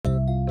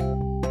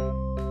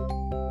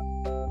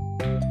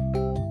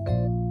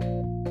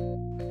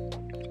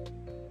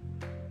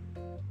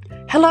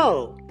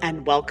Hello,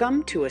 and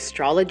welcome to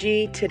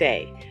Astrology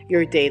Today,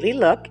 your daily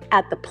look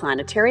at the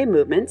planetary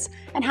movements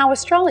and how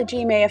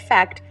astrology may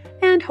affect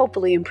and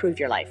hopefully improve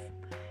your life.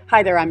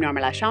 Hi there, I'm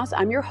Norma Lachance.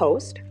 I'm your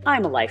host.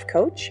 I'm a life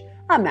coach,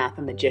 a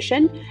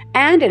mathematician,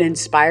 and an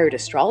inspired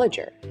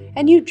astrologer.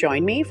 And you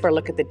join me for a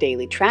look at the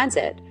daily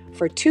transit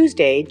for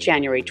Tuesday,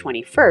 January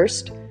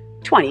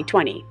 21st,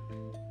 2020.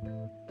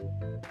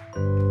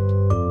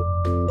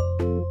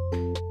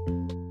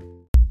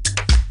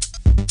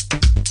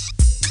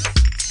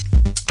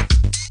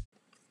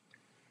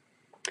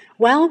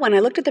 Well, when I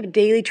looked at the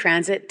daily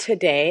transit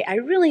today, I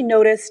really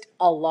noticed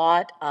a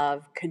lot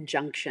of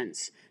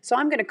conjunctions. So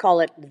I'm going to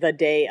call it the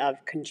day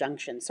of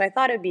conjunctions. So I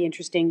thought it'd be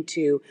interesting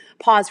to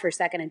pause for a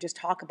second and just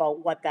talk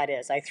about what that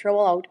is. I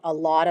throw out a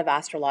lot of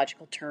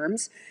astrological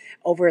terms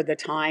over the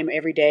time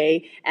every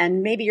day,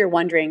 and maybe you're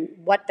wondering,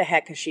 what the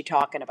heck is she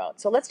talking about?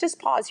 So let's just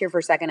pause here for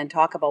a second and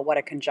talk about what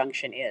a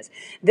conjunction is.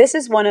 This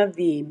is one of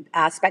the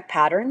aspect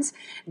patterns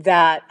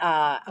that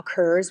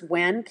occurs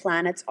when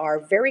planets are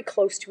very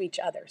close to each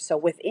other. So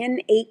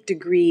within 8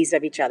 degrees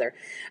of each other.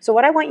 So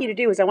what I want you to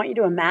do is I want you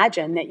to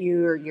imagine that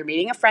you're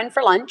meeting a friend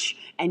for lunch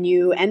and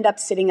you end up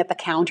sitting at the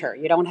counter.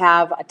 You don't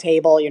have a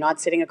table. You're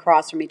not sitting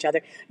across from each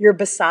other. You're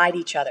beside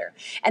each other.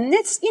 And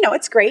this,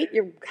 it's great.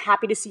 You're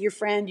happy to see your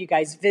friend. You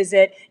guys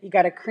visit. You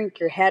got to crink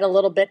your head a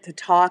little bit to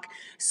talk.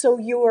 So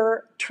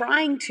you're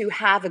trying to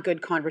have a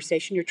good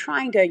conversation. You're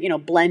trying to,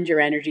 blend your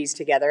energies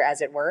together,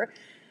 as it were.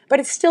 But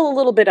it's still a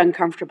little bit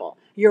uncomfortable.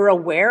 You're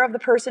aware of the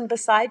person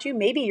beside you.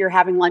 Maybe you're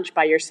having lunch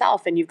by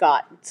yourself and you've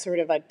got sort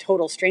of a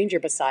total stranger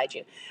beside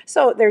you.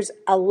 So there's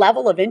a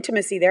level of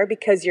intimacy there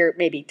because you're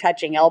maybe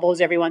touching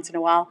elbows every once in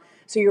a while.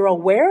 So you're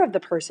aware of the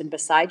person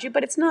beside you,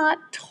 but it's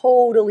not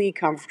totally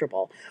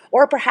comfortable.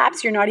 Or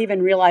perhaps you're not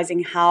even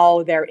realizing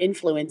how they're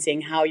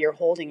influencing how you're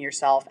holding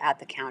yourself at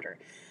the counter.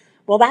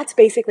 Well, that's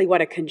basically what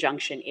a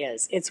conjunction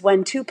is. It's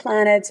when two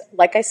planets,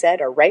 like I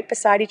said, are right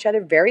beside each other,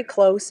 very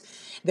close.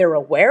 They're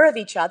aware of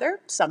each other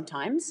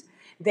sometimes.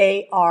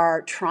 They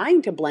are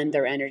trying to blend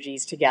their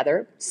energies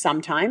together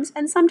sometimes,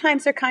 and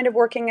sometimes they're kind of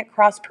working at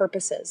cross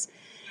purposes.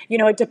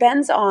 It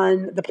depends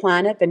on the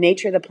planet, the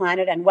nature of the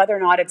planet, and whether or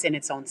not it's in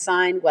its own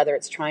sign, whether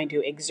it's trying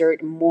to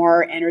exert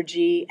more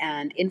energy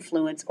and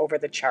influence over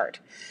the chart.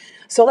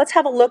 So let's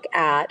have a look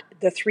at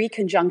the 3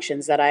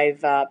 conjunctions that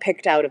I've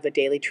picked out of the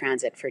daily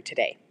transit for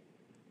today.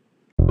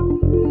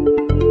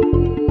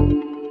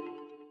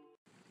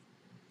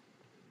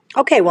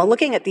 Okay, well,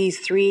 looking at these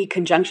 3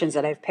 conjunctions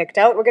that I've picked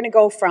out, we're going to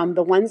go from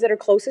the ones that are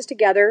closest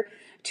together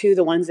to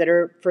the ones that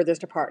are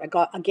furthest apart.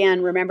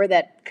 Again, remember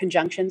that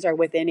conjunctions are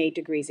within 8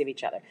 degrees of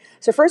each other.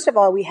 So first of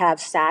all, we have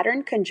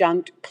Saturn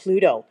conjunct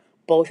Pluto,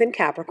 both in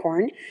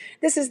Capricorn.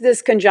 This is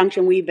this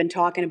conjunction we've been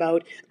talking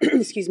about,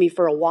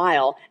 for a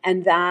while,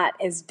 and that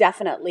is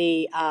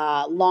definitely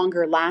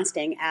longer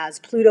lasting as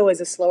Pluto is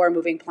a slower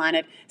moving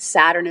planet.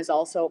 Saturn is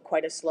also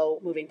quite a slow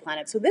moving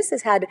planet. So this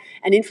has had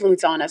an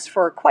influence on us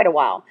for quite a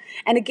while.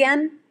 And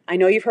again, I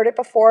know you've heard it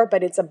before,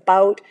 but it's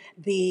about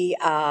the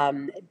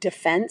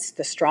defense,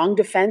 the strong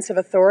defense of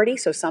authority.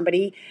 So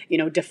somebody,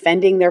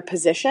 defending their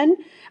position,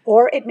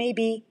 or it may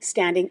be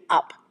standing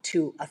up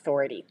to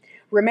authority.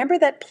 Remember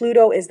that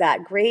Pluto is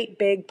that great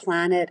big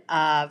planet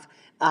of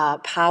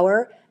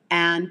power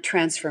and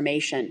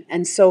transformation.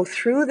 And so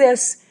through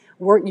this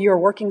work, you're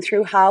working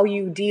through how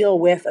you deal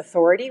with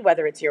authority,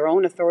 whether it's your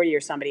own authority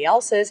or somebody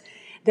else's.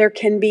 There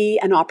can be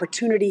an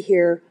opportunity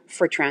here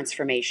for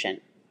transformation.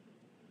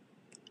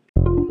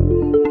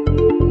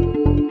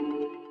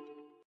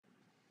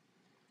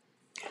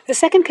 The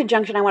second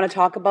conjunction I want to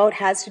talk about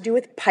has to do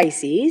with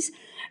Pisces.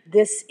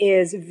 This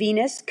is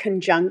Venus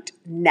conjunct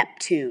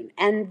Neptune.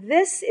 And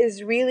this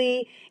is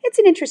really, it's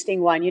an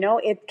interesting one.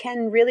 It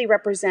can really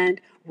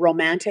represent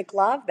romantic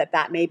love,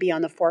 that may be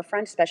on the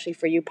forefront, especially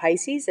for you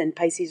Pisces and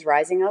Pisces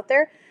rising out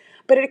there.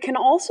 But it can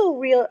also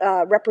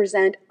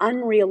represent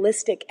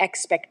unrealistic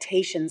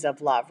expectations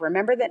of love.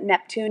 Remember that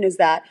Neptune is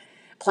that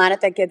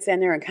planet that gets in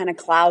there and kind of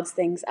clouds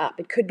things up.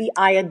 It could be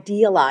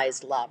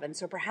idealized love. And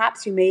so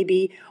perhaps you may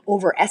be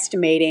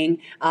overestimating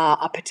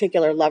a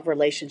particular love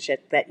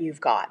relationship that you've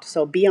got.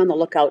 So be on the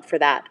lookout for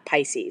that,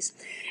 Pisces.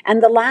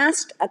 And the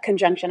last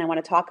conjunction I want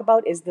to talk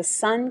about is the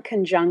Sun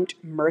conjunct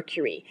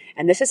Mercury.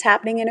 And this is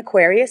happening in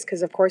Aquarius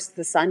because, of course,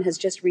 the Sun has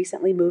just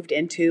recently moved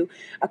into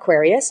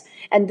Aquarius.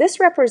 And this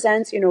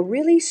represents,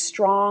 really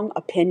strong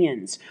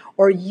opinions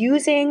or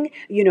using,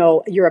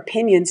 your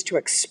opinions to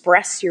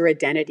express your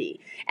identity.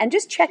 And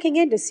just checking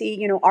in to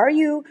see, are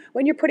you,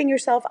 when you're putting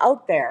yourself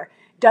out there,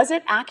 does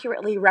it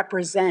accurately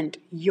represent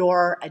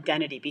your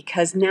identity?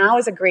 Because now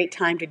is a great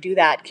time to do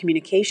that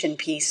communication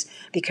piece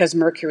because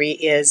Mercury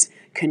is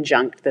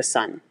conjunct the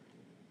Sun.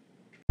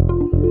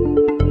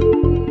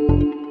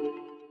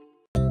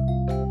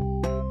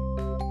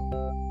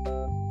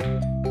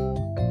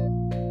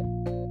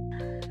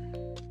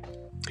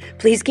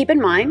 Please keep in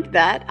mind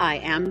that I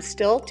am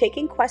still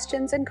taking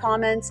questions and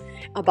comments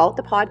about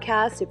the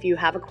podcast. If you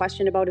have a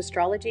question about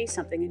astrology,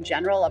 something in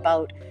general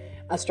about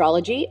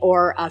astrology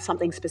or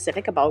something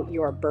specific about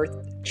your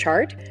birth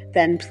chart,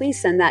 then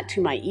please send that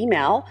to my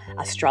email,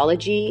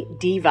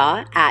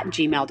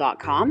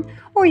 astrologydiva@gmail.com,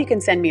 or you can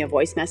send me a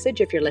voice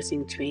message if you're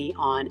listening to me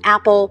on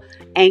Apple,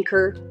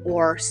 Anchor,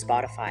 or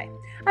Spotify.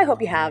 I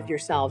hope you have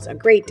yourselves a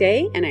great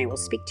day, and I will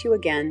speak to you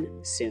again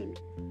soon.